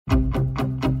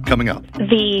coming up.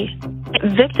 The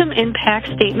victim impact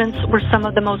statements were some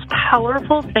of the most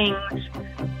powerful things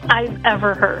I've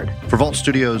ever heard. For Vault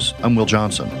Studios, I'm Will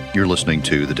Johnson. You're listening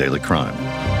to The Daily Crime.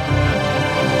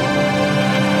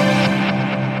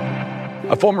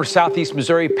 A former Southeast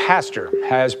Missouri pastor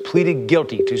has pleaded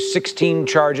guilty to 16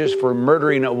 charges for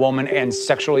murdering a woman and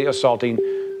sexually assaulting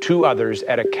 2 others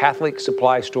at a Catholic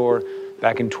supply store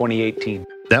back in 2018.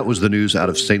 That was the news out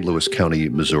of St. Louis County,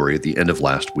 Missouri at the end of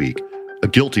last week. A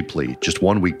guilty plea just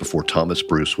 1 week before Thomas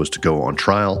Bruce was to go on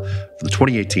trial for the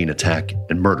 2018 attack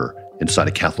and murder inside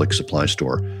a Catholic supply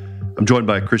store. I'm joined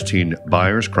by Christine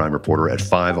Byers, crime reporter at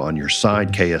 5 on Your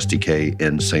Side, KSDK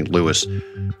in St. Louis.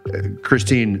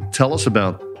 Christine, tell us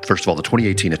about, first of all, the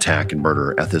 2018 attack and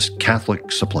murder at this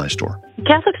Catholic supply store.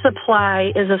 Catholic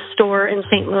Supply is a store in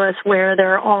St. Louis where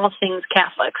there are all things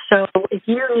Catholic. So if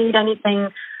you need anything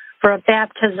for a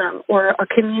baptism or a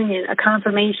communion, a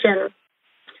confirmation,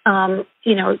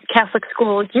 Catholic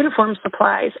school, uniform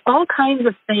supplies, all kinds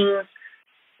of things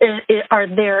are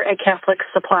there at Catholic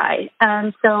Supply.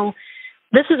 And so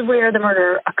this is where the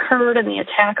murder occurred and the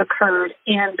attack occurred.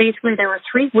 And basically there were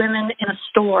 3 women in a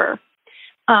store.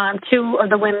 2 of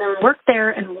the women worked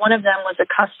there, and one of them was a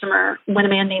customer when a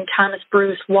man named Thomas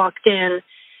Bruce walked in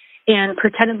and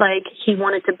pretended like he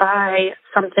wanted to buy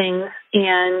something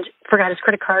and forgot his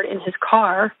credit card in his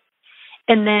car.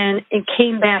 And then it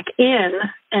came back in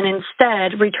and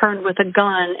instead returned with a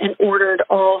gun and ordered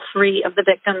all 3 of the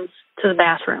victims to the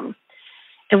bathroom.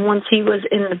 And once he was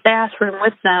in the bathroom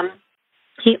with them,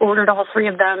 he ordered all 3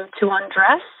 of them to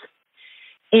undress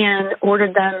and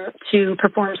ordered them to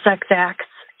perform sex acts.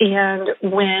 And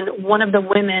when one of the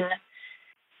women,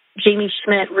 Jamie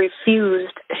Schmidt,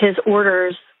 refused his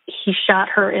orders, he shot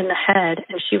her in the head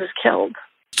and she was killed.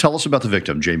 Tell us about the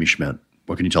victim, Jamie Schmidt.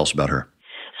 What can you tell us about her?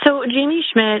 So Jamie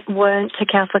Schmidt went to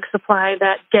Catholic Supply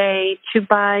that day to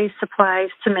buy supplies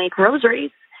to make rosaries.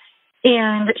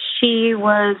 And she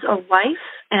was a wife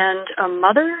and a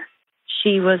mother.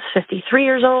 She was 53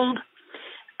 years old.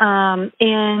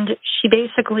 And she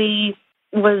basically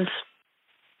was,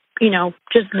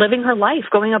 just living her life,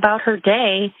 going about her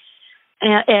day,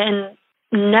 and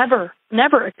never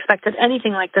expected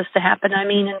anything like this to happen. I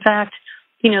mean, in fact,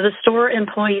 the store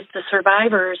employees, the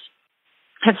survivors,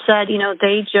 have said,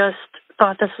 they just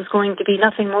thought this was going to be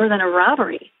nothing more than a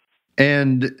robbery.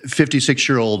 And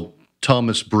 56-year-old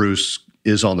Thomas Bruce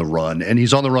is on the run, and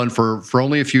he's on the run for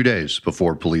only a few days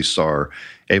before police are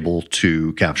able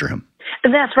to capture him.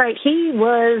 That's right. He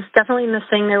was definitely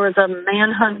missing. There was a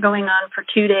manhunt going on for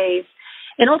 2 days.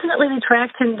 And ultimately, they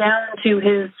tracked him down to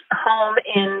his home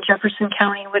in Jefferson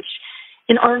County,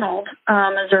 in Arnold,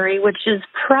 Missouri, which is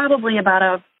probably about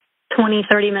a 20,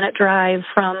 30-minute drive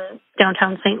from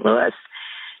downtown St. Louis.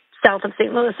 South of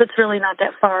St. Louis, it's really not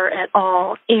that far at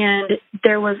all. And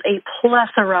there was a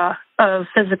plethora of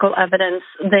physical evidence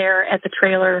there at the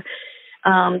trailer.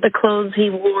 The clothes he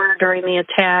wore during the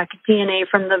attack, DNA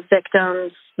from the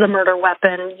victims, the murder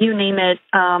weapon, you name it,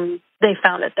 they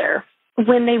found it there.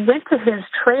 When they went to his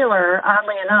trailer,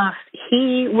 oddly enough,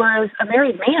 he was a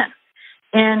married man.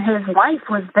 And his wife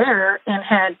was there and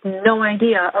had no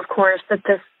idea, of course, that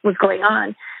this was going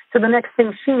on. So the next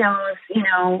thing she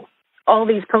knows, all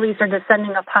these police are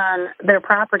descending upon their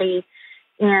property,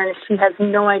 and she has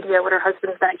no idea what her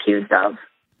husband's been accused of.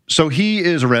 So he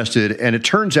is arrested, and it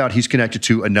turns out he's connected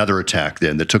to another attack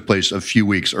then that took place a few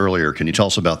weeks earlier. Can you tell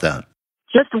us about that?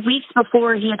 Just weeks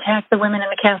before he attacked the women in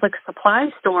the Catholic supply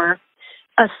store,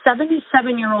 a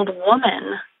 77-year-old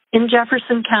woman in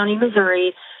Jefferson County,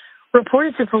 Missouri,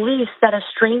 reported to police that a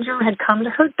stranger had come to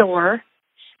her door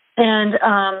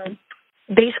and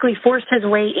basically forced his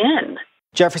way in.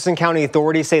 Jefferson County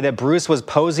authorities say that Bruce was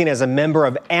posing as a member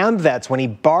of AMVETS when he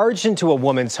barged into a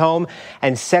woman's home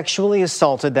and sexually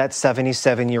assaulted that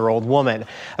 77-year-old woman.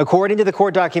 According to the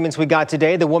court documents we got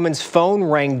today, the woman's phone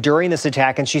rang during this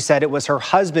attack, and she said it was her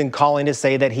husband calling to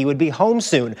say that he would be home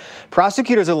soon.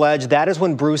 Prosecutors allege that is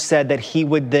when Bruce said that he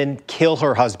would then kill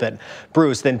her husband.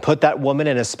 Bruce then put that woman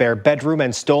in a spare bedroom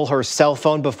and stole her cell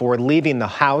phone before leaving the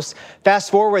house.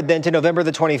 Fast forward then to November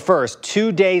the 21st,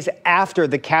 2 days after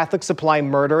the Catholic Supply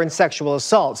murder and sexual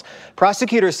assaults.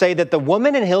 Prosecutors say that the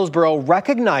woman in Hillsborough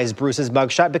recognized Bruce's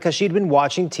mugshot because she'd been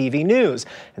watching TV news.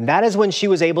 And that is when she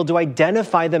was able to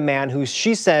identify the man who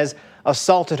she says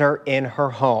assaulted her in her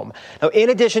home. Now, in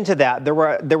addition to that,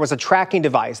 there was a tracking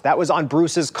device that was on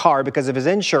Bruce's car because of his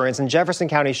insurance, and Jefferson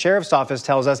County Sheriff's Office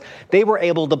tells us they were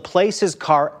able to place his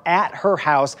car at her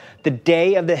house the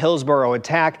day of the Hillsborough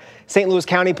attack. St. Louis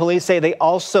County Police say they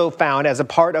also found, as a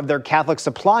part of their Catholic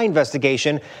Supply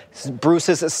investigation,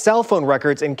 Bruce's cell phone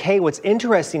records. And Kay, what's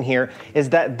interesting here is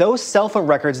that those cell phone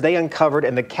records they uncovered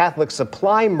in the Catholic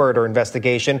Supply murder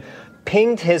investigation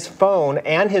pinged his phone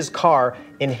and his car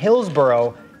in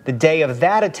Hillsborough the day of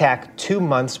that attack 2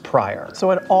 months prior.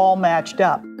 So it all matched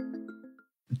up.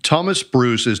 Thomas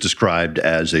Bruce is described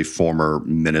as a former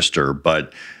minister,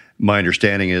 but my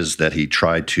understanding is that he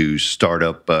tried to start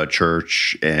up a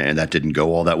church and that didn't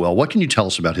go all that well. What can you tell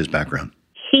us about his background?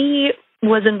 He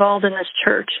was involved in this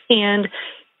church, and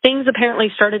things apparently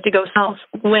started to go south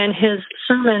when his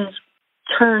sermons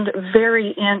turned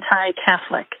very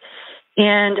anti-Catholic.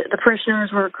 And the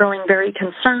parishioners were growing very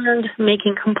concerned,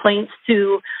 making complaints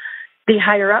to the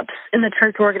higher-ups in the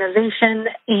church organization,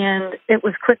 and it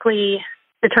was quickly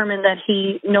determined that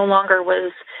he no longer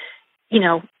was,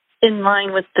 in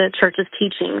line with the church's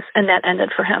teachings, and that ended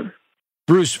for him.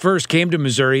 Bruce first came to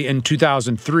Missouri in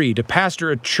 2003 to pastor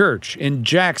a church in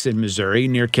Jackson, Missouri,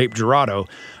 near Cape Girardeau.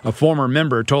 A former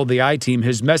member told the I-Team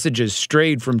his messages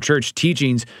strayed from church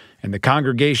teachings, and the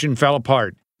congregation fell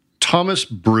apart. Thomas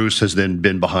Bruce has then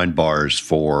been behind bars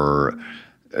for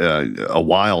a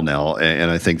while now,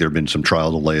 and I think there have been some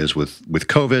trial delays with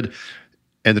COVID,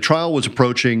 and the trial was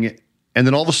approaching, and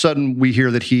then all of a sudden we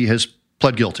hear that he has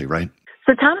pled guilty, right?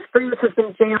 So Thomas Bruce has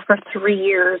been jailed for 3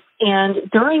 years, and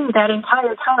during that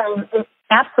entire time, it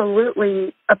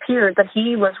absolutely appeared that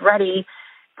he was ready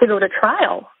to go to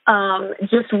trial.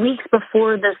 Just weeks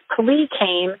before this plea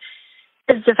came,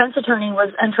 his defense attorney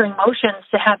was entering motions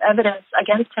to have evidence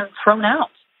against him thrown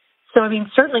out. So,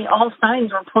 certainly all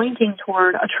signs were pointing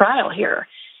toward a trial here.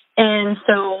 And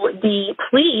so the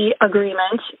plea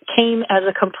agreement came as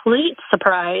a complete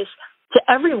surprise to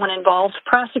everyone involved,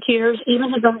 prosecutors,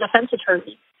 even his own defense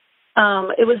attorney.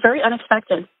 It was very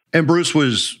unexpected. And Bruce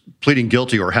was pleading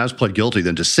guilty, or has pled guilty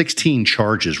then, to 16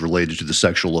 charges related to the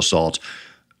sexual assault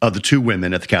of the 2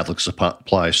 women at the Catholic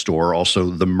Supply store, also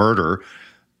the murder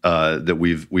that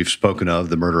we've spoken of,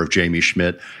 the murder of Jamie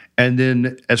Schmidt. And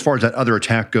then as far as that other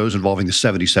attack goes involving the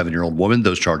 77-year-old woman,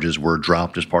 those charges were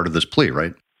dropped as part of this plea,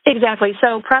 right? Exactly.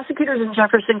 So prosecutors in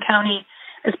Jefferson County,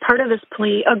 as part of this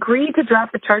plea, agreed to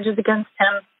drop the charges against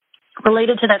him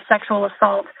related to that sexual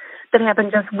assault that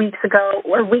happened just weeks ago,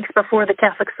 or weeks before the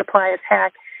Catholic Supply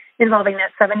attack, involving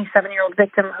that 77-year-old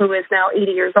victim who is now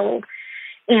 80 years old.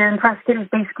 And prosecutors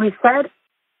basically said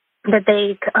that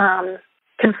they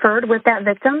conferred with that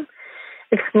victim,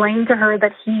 explained to her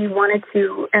that he wanted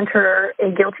to enter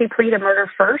a guilty plea to murder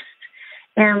first.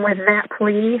 And with that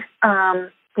plea,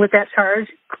 with that charge,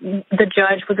 the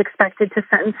judge was expected to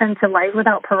sentence him to life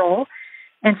without parole.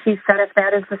 And she said if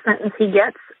that is the sentence he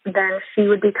gets, then she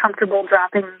would be comfortable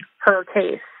dropping her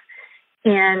case,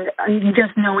 and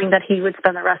just knowing that he would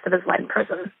spend the rest of his life in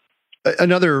prison.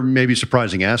 Another maybe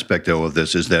surprising aspect, though, of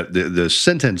this is that the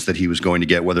sentence that he was going to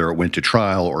get, whether it went to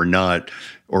trial or not,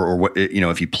 or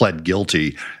if he pled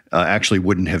guilty, actually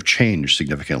wouldn't have changed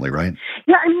significantly, right?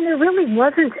 Yeah, there really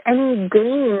wasn't any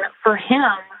gain for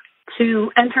him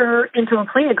to enter into a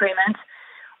plea agreement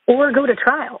or go to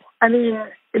trial.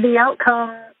 The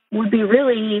outcome would be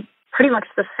really pretty much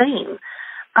the same.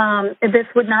 This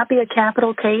would not be a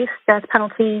capital case. Death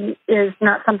penalty is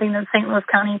not something that St. Louis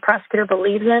County prosecutor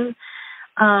believes in.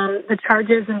 The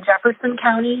charges in Jefferson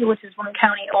County, which is one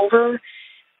county over,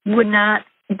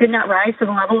 did not rise to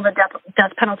the level of a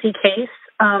death penalty case.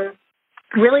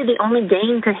 Really, the only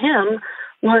gain to him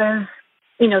was,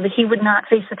 that he would not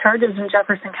face the charges in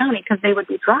Jefferson County because they would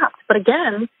be dropped. But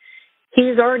again,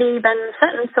 he's already been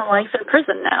sentenced to life in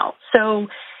prison now. So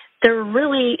there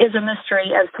really is a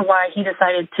mystery as to why he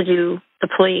decided to do the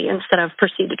plea instead of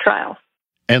proceed to trial.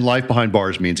 And life behind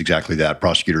bars means exactly that.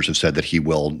 Prosecutors have said that he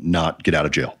will not get out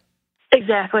of jail.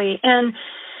 Exactly. And,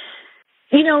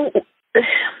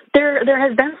 there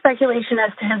has been speculation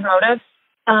as to his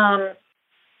motive.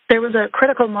 There was a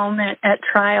critical moment at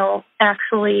trial,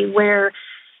 actually, where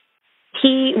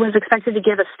he was expected to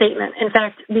give a statement. In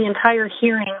fact, the entire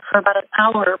hearing for about an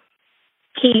hour,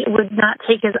 he would not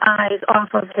take his eyes off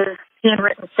of his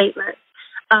handwritten statement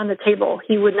on the table.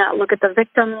 He would not look at the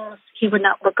victims. He would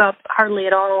not look up hardly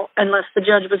at all unless the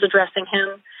judge was addressing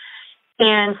him.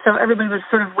 And so everybody was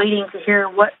sort of waiting to hear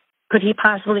what could he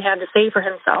possibly have to say for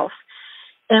himself.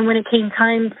 And when it came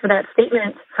time for that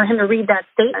statement, for him to read that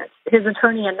statement, his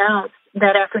attorney announced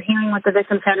that after hearing what the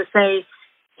victims had to say,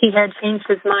 he had changed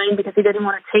his mind because he didn't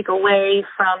want to take away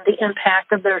from the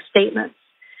impact of their statements,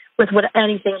 with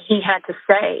anything he had to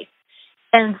say.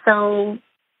 And so,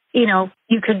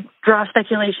 you could draw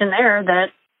speculation there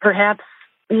that perhaps,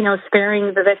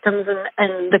 sparing the victims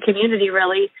and the community,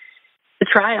 really, the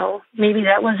trial, maybe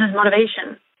that was his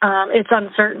motivation. It's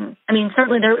uncertain. I mean,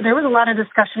 certainly there was a lot of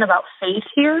discussion about faith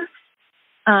here.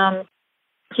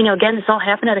 Again, this all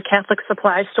happened at a Catholic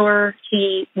supply store.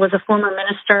 He was a former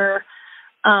minister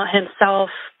himself.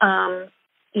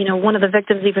 One of the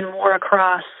victims even wore a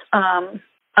cross on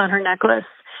her necklace.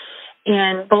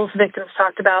 And both victims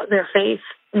talked about their faith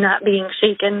not being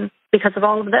shaken because of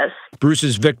all of this.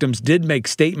 Bruce's victims did make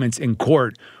statements in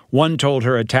court. One told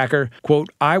her attacker, quote,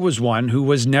 "I was one who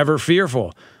was never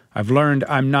fearful. I've learned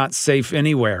I'm not safe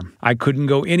anywhere. I couldn't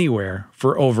go anywhere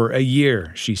for over a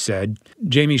year," she said.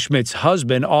 Jamie Schmidt's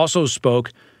husband also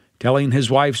spoke, telling his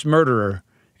wife's murderer,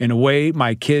 "In a way,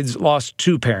 my kids lost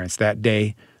two parents that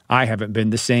day. I haven't been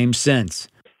the same since."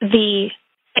 The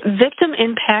victim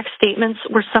impact statements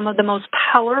were some of the most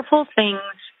powerful things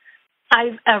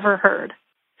I've ever heard.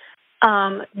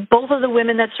 Both of the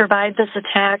women that survived this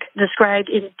attack described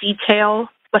in detail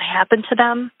what happened to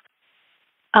them.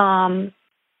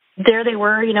 There they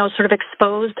were, sort of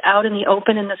exposed out in the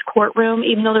open in this courtroom.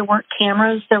 Even though there weren't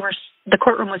cameras, the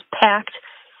courtroom was packed.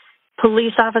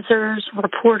 Police officers,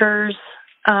 reporters,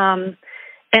 and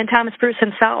Thomas Bruce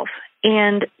himself.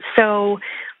 And so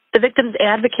the victim's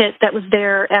advocate that was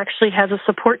there actually has a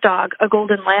support dog, a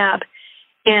golden lab,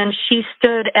 and she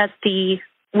stood at the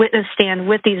witness stand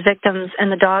with these victims, and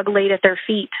the dog laid at their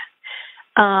feet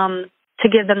to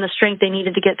give them the strength they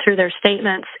needed to get through their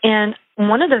statements. And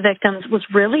one of the victims was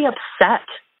really upset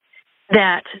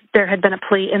that there had been a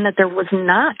plea and that there was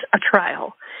not a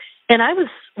trial. And I was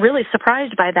really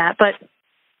surprised by that, but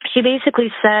she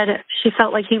basically said she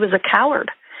felt like he was a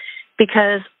coward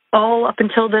because all up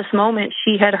until this moment,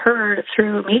 she had heard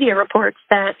through media reports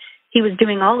that he was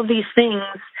doing all of these things,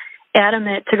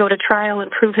 adamant to go to trial and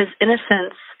prove his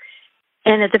innocence.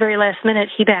 And at the very last minute,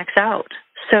 he backs out.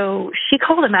 So she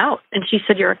called him out and she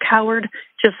said, "You're a coward,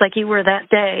 just like you were that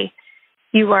day.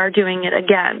 You are doing it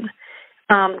again."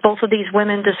 Both of these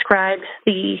women described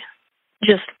the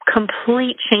just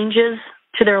complete changes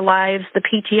to their lives, the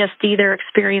PTSD they're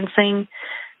experiencing,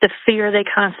 the fear they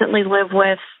constantly live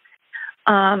with,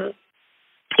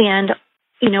 and,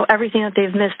 everything that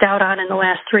they've missed out on in the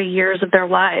last 3 years of their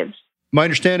lives. My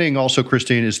understanding also,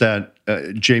 Christine, is that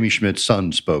Jamie Schmidt's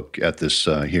son spoke at this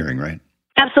hearing, right?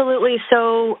 Absolutely.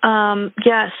 So,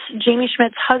 yes, Jamie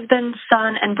Schmidt's husband,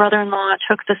 son, and brother-in-law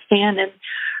took the stand, and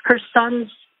her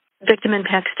son's victim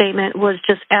impact statement was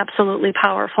just absolutely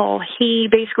powerful. He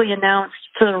basically announced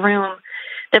to the room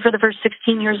that for the first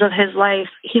 16 years of his life,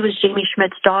 he was Jamie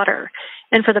Schmidt's daughter.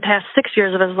 And for the past 6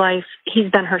 years of his life, he's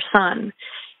been her son.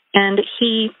 And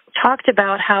he talked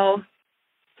about how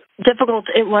difficult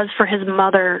it was for his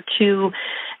mother to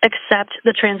accept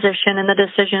the transition and the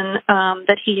decision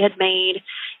that he had made,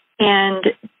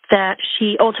 and that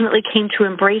she ultimately came to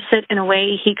embrace it in a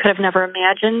way he could have never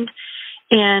imagined.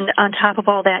 And on top of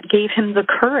all that, gave him the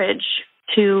courage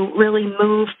to really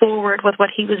move forward with what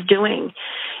he was doing.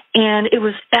 And it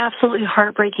was absolutely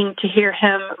heartbreaking to hear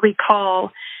him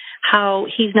recall how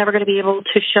he's never going to be able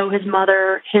to show his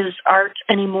mother his art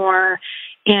anymore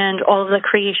and all of the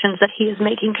creations that he is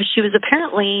making, because she was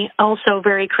apparently also a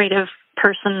very creative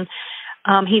person.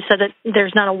 He said that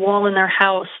there's not a wall in their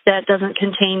house that doesn't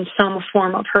contain some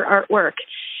form of her artwork.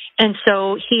 And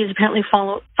so he is apparently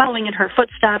following in her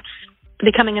footsteps,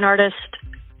 becoming an artist,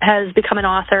 has become an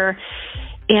author,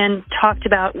 and talked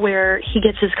about where he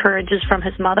gets his courage is from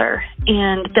his mother,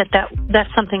 and that's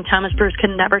something Thomas Bruce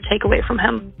can never take away from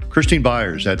him. Christine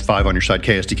Byers at 5 on Your Side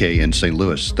KSDK in St.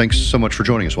 Louis. Thanks so much for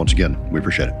joining us once again. We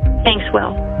appreciate it. Thanks,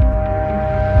 Will.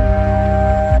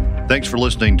 Thanks for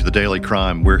listening to The Daily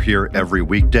Crime. We're here every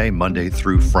weekday, Monday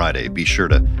through Friday. Be sure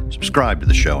to subscribe to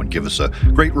the show and give us a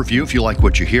great review if you like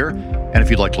what you hear. And if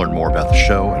you'd like to learn more about the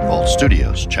show and Vault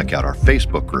Studios, check out our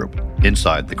Facebook group,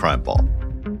 Inside the Crime Vault.